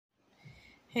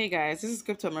Hey guys, this is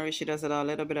Crypto Marie. She does it a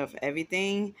little bit of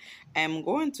everything. I'm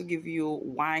going to give you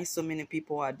why so many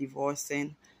people are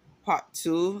divorcing. Part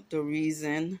two, the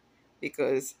reason.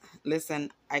 Because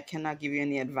listen, I cannot give you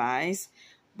any advice,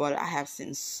 but I have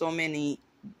seen so many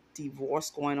divorce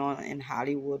going on in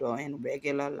Hollywood or in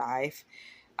regular life.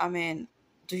 I mean,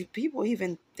 do people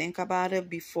even think about it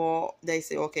before they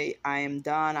say, okay, I am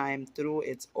done, I am through,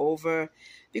 it's over?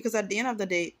 Because at the end of the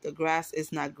day, the grass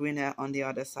is not greener on the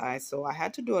other side. So I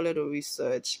had to do a little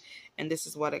research, and this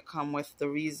is what it come with: the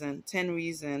reason, 10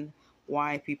 reason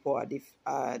why people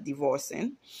are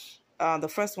divorcing. The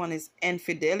first one is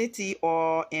infidelity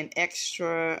or an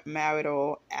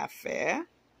extramarital affair.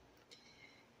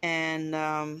 And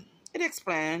it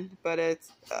explained, but it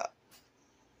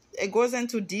goes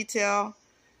into detail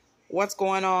what's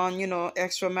going on.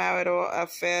 Extramarital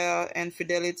affair and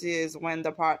fidelity is when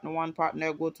one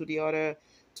partner go to the other,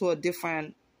 to a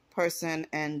different person,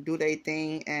 and do their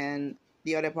thing, and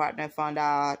the other partner found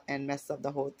out and messed up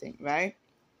the whole thing, right?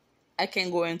 I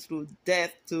can go into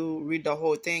depth to read the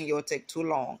whole thing. It will take too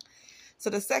long. So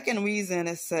the second reason,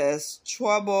 it says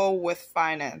trouble with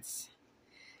finance.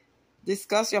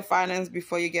 Discuss your finance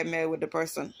before you get married with the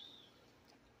person.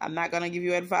 I'm not gonna give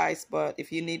you advice, but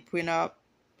if you need prenup,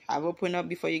 have a prenup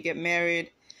before you get married,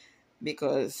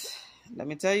 because let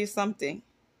me tell you something,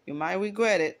 you might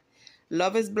regret it.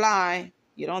 Love is blind.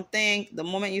 You don't think the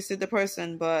moment you see the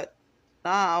person, but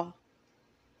now,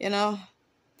 you know,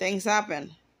 things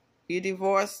happen. You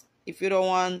divorce. If you're the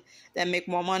one that make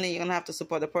more money, you're gonna have to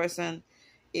support the person.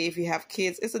 If you have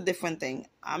kids, it's a different thing.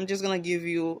 I'm just gonna give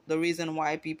you the reason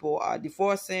why people are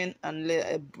divorcing, and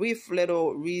a brief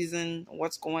little reason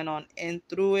what's going on in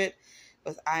through it.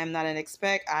 Because I am not an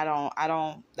expert. I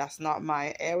don't. That's not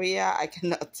my area. I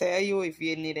cannot tell you. If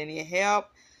you need any help,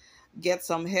 get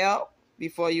some help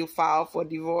before you file for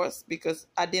divorce. Because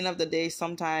at the end of the day,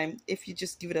 sometimes if you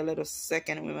just give it a little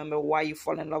second and remember why you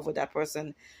fall in love with that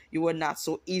person, you would not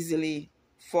so easily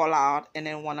fall out and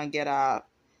then want to get out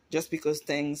just because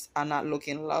things are not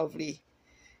looking lovely.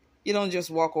 You don't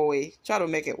just walk away. Try to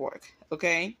make it work.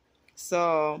 Okay?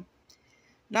 So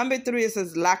number three, it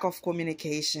says lack of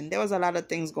communication. There was a lot of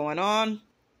things going on.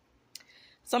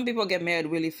 Some people get married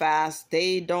really fast.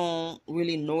 They don't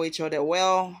really know each other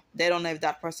well. They don't know if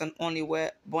that person only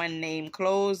wear brand name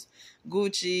clothes,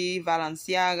 Gucci,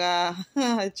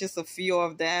 Balenciaga, just a few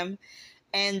of them.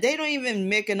 And they don't even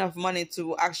make enough money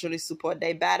to actually support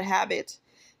their bad habit.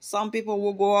 Some people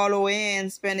will go all the way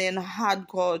and spend in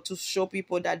hardcore to show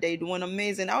people that they're doing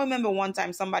amazing. I remember one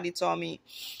time somebody told me,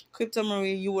 Crypto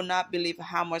Marie, you will not believe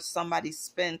how much somebody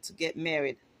spent to get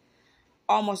married.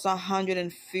 Almost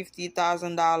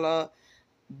 $150,000,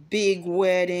 big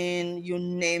wedding, you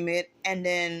name it. And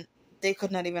then they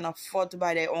could not even afford to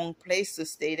buy their own place to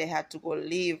stay. They had to go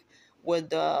live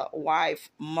with the wife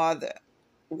mother.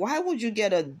 Why would you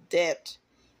get into debt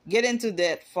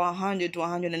for $100 to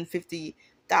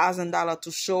 $150,000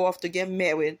 to show off, to get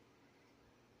married,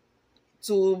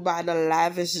 to buy the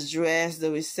lavish dress, the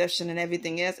reception, and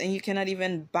everything else, and you cannot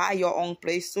even buy your own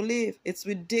place to live? It's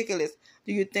ridiculous.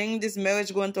 Do you think this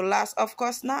marriage going to last? Of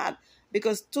course not,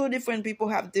 because two different people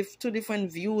have two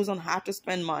different views on how to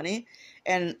spend money,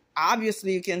 and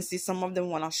obviously you can see some of them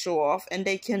want to show off, and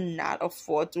they cannot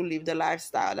afford to live the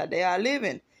lifestyle that they are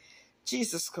living.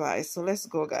 Jesus Christ. So let's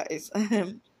go, guys.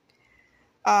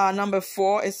 Number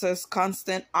four, it says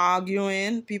constant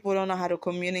arguing. People don't know how to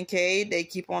communicate. They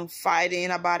keep on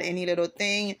fighting about any little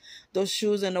thing. Those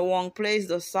shoes in the wrong place,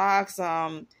 the socks,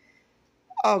 oh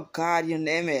God, you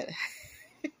name it.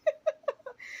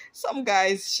 Some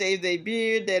guys shave their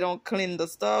beard, they don't clean the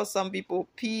stuff. Some people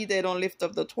pee, they don't lift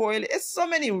up the toilet. It's so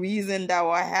many reasons that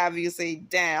will have you say,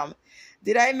 damn,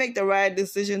 did I make the right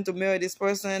decision to marry this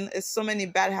person? It's so many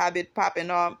bad habits popping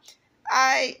up.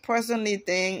 I personally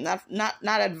think, not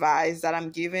advice that I'm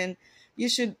giving, you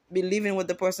should be living with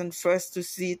the person first to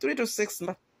see 3 to 6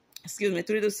 months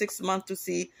to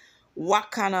see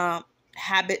what kind of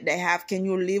habit they have. Can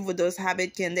you live with those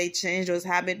habits? Can they change those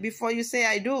habits before you say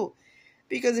I do?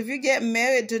 Because if you get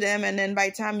married to them and then by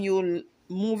the time you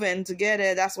move in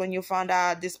together, that's when you find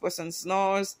out this person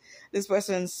snores, this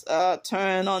person's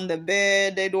turn on the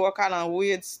bed, they do all kind of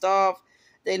weird stuff.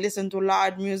 They listen to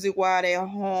loud music while they're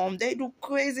home. They do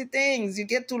crazy things. You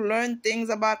get to learn things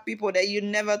about people that you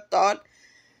never thought,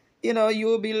 you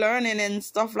will be learning, and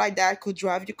stuff like that could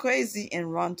drive you crazy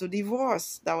and run to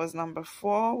divorce. That was number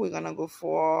four. We're going to go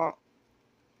for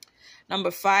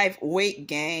number five, weight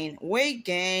gain. Weight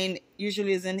gain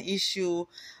usually is an issue,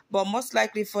 but most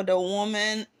likely for the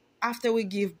woman, after we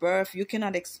give birth, you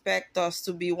cannot expect us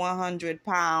to be 100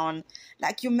 pounds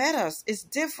like you met us. It's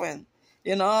different.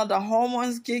 You know, the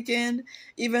hormones kicking.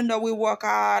 Even though we work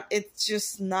out, it's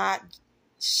just not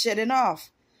shedding off.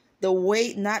 The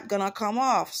weight not gonna come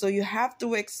off. So you have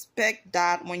to expect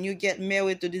that when you get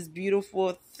married to this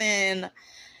beautiful, thin,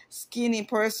 skinny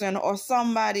person, or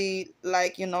somebody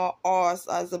like, you know, us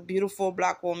as a beautiful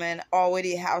black woman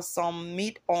already have some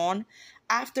meat on.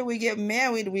 After we get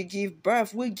married, we give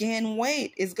birth, we gain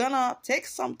weight. It's gonna take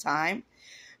some time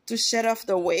to shed off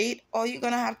the weight, or you're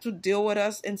gonna have to deal with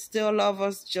us and still love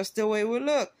us just the way we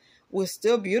look. We're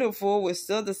still beautiful, we're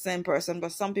still the same person,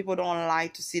 but some people don't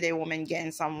like to see their woman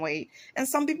gain some weight, and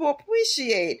some people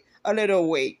appreciate a little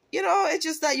weight. You know, it's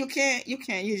just that you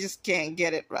just can't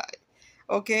get it right.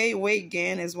 Okay, weight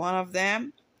gain is one of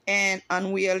them, and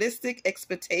unrealistic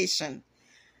expectation.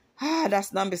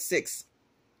 That's number 6.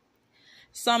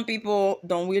 Some people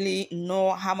don't really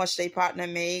know how much their partner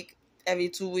make every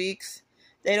 2 weeks.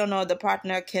 They don't know the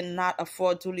partner cannot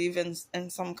afford to live in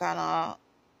some kind of,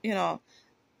 you know,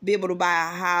 be able to buy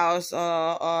a house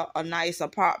or a nice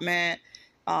apartment.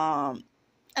 You know,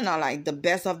 like the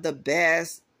best of the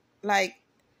best. Like,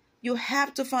 you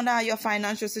have to find out your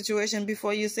financial situation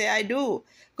before you say I do,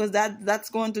 because that's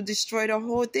going to destroy the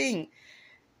whole thing.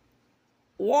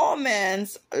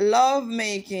 Woman's love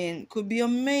making could be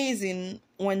amazing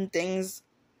when things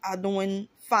are doing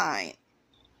fine,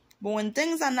 but when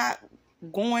things are not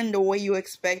going the way you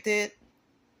expected,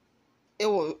 it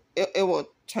will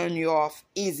turn you off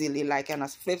easily, like in a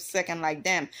flip second. Like,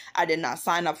 damn, I did not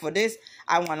sign up for this.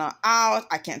 I want out.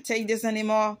 I can't take this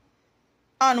anymore.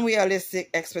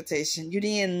 Unrealistic expectation. You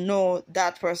didn't know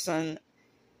that person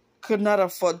could not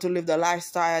afford to live the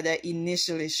lifestyle that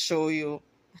initially show you.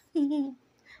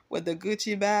 With the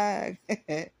Gucci bag,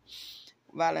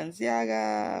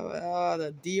 Balenciaga, oh,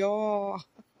 the Dior.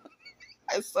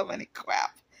 There's so many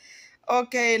crap.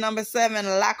 Okay, number 7,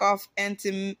 lack of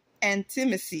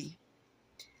intimacy.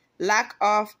 Lack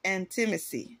of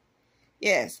intimacy.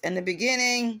 Yes, in the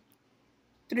beginning,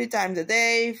 3 times a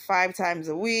day, 5 times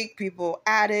a week, people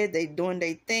at it, they doing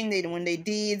their thing, they doing their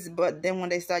deeds, but then when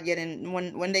they start getting,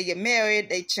 when they get married,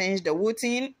 they change the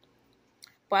routine.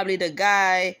 Probably the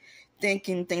guy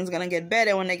thinking things gonna get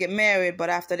better when they get married, but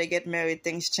after they get married,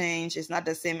 things change. It's not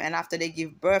the same. And after they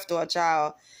give birth to a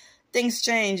child, things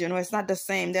change. You know, it's not the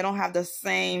same. They don't have the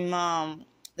same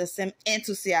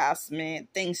enthusiasm.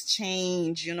 Things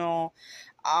change. You know,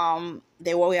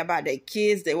 they worry about their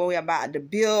kids. They worry about the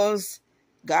bills.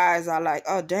 Guys are like,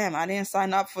 oh damn, I didn't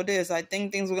sign up for this. I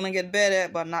think things were gonna get better,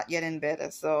 but not getting better.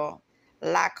 So,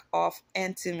 lack of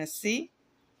intimacy.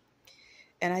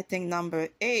 And I think number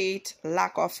 8,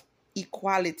 lack of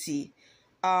equality.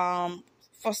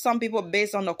 For some people,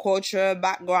 based on the culture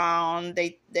background,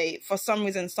 they for some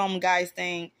reason, some guys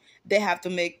think they have to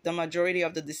make the majority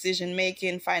of the decision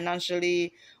making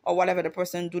financially, or whatever the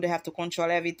person do, they have to control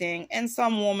everything. And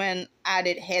some women add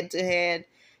it head to head.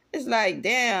 It's like,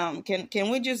 damn, can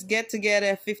we just get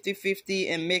together 50-50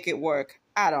 and make it work?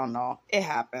 I don't know. It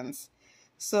happens.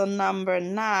 So number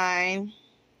 9,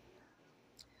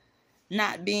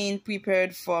 not being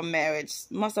prepared for marriage.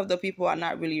 Most of the people are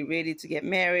not really ready to get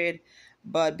married,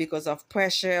 but because of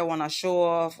pressure, want to show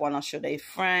off, want to show their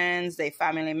friends, their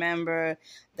family member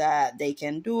that they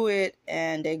can do it,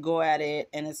 and they go at it,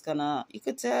 and you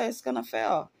could tell it's gonna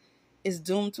fail. It's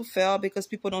doomed to fail because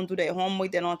people don't do their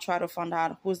homework. They don't try to find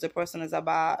out who's the person is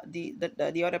about,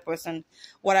 the other person,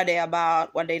 what are they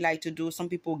about, what they like to do. Some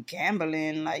people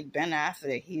gambling, like Ben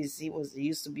Affleck. He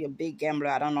used to be a big gambler.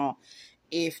 I don't know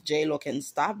if J-Lo can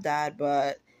stop that,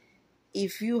 but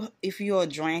if you're a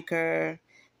drinker,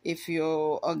 if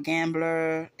you're a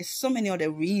gambler, it's so many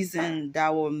other reasons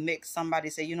that will make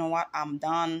somebody say, you know what, I'm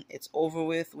done, it's over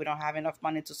with, we don't have enough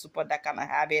money to support that kind of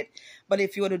habit. But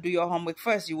if you were to do your homework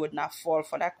first, you would not fall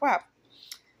for that crap.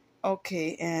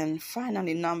 Okay, and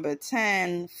finally, number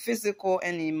 10, physical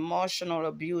and emotional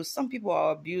abuse. Some people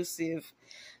are abusive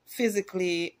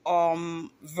physically,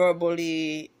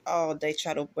 verbally. Oh, they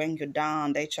try to bring you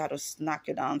down, they try to knock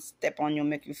you down, step on you,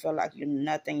 make you feel like you're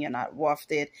nothing, you're not worth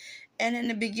it. And in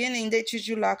the beginning, they treat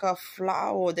you like a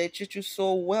flower, they treat you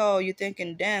so well, you're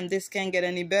thinking, damn, this can't get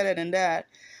any better than that.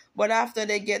 But after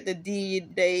they get the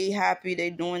deed, they happy, they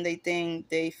doing their thing,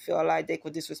 they feel like they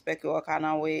could disrespect you all kind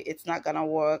of way. It's not gonna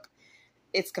work.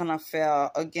 It's gonna fail.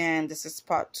 Again, this is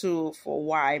part 2 for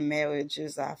why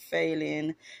marriages are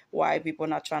failing, why people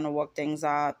not trying to work things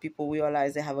out. People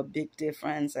realize they have a big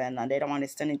difference, and they don't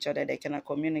understand each other. They cannot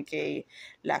communicate,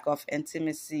 lack of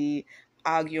intimacy,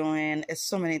 arguing. It's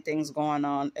so many things going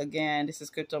on. Again, this is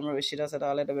Crypto Marie. She does it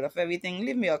a little bit of everything.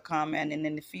 Leave me a comment, and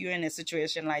then if you're in a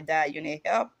situation like that, you need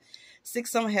help, seek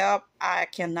some help. I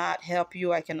cannot help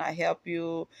you. I cannot help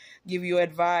you, give you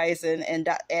advice in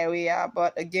that area.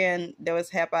 But again, there is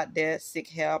help out there. Seek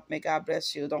help. May God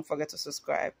bless you. Don't forget to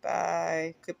subscribe.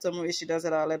 Bye. Crypto Marie, she does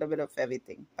it all, a little bit of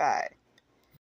everything. Bye.